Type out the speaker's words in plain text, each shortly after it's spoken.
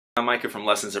I'm Micah from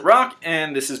Lessons at Rock,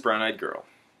 and this is Brown Eyed Girl.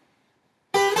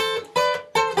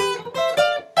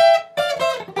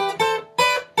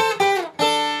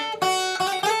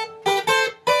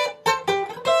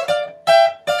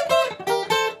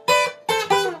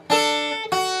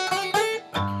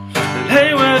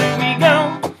 Hey, where did we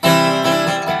go?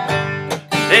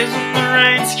 Days when the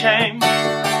rains came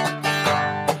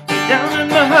down in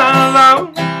the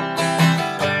hollow,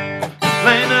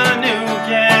 playing a new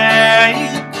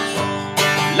game,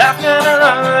 laughing and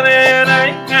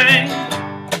running,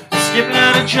 skipping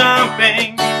and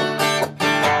jumping,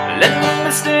 letting the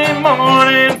misty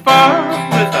morning fall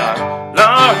with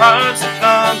our hearts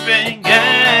thumping.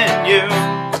 And you,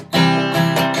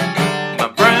 my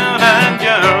brown-eyed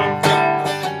girl,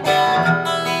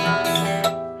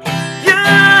 you,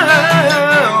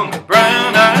 my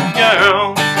brown-eyed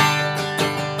girl.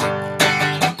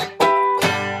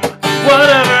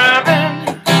 Whatever happened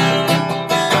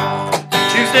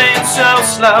Tuesday and so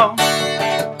slow,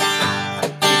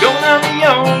 going on the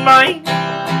old line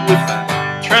with a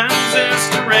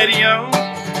transistor radio,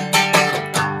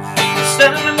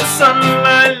 standing in the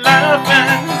sunlight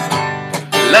laughing,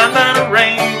 laughing at a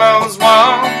rainbow's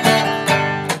wall,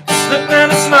 slipping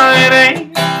and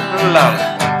sliding along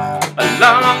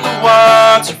the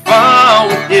waterfall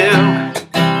with you,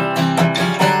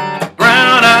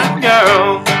 brown-eyed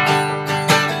girl.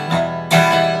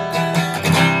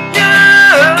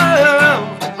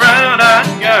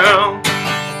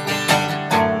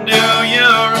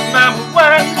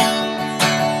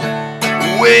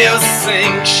 We'll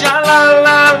sing sha la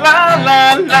la la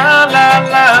la la la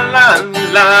la la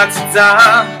la ti da,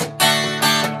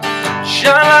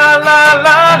 sha la la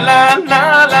la la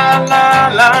la la la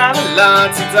la la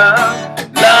ti da,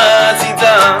 la ti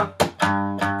da.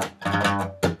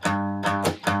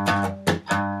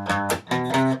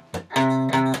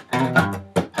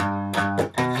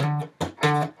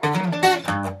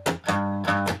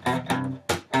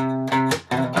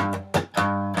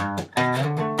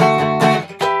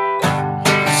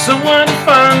 Someone to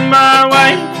find my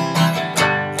way,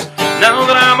 now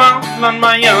that I'm all on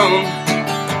my own.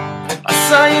 I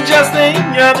saw you just the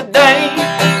other day,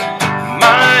 my,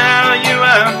 how you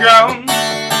have grown.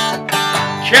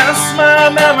 Cast my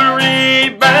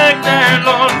memory back there,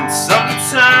 Lord.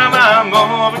 Sometime I'm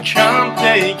overcome,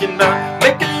 taken by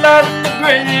making love in the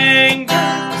green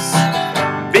grass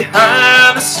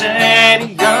behind the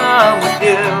stadium with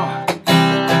you,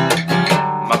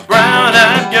 my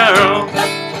brown-eyed girl.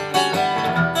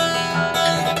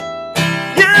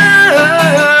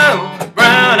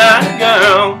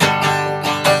 Girl,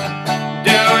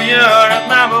 do you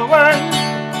remember when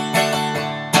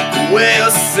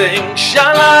we'll sing sha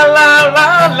la la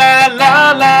la la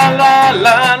la la la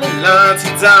la la ti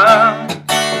da,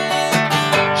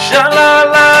 sha la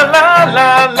la la la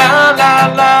la la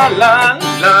la la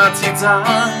la ti da,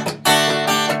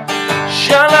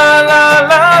 sha la la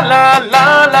la la la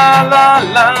la la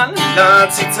la la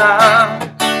ti da,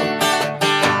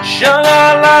 sha la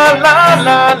la la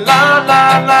la la la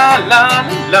la la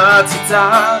la ti da,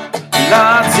 la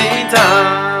ti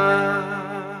da.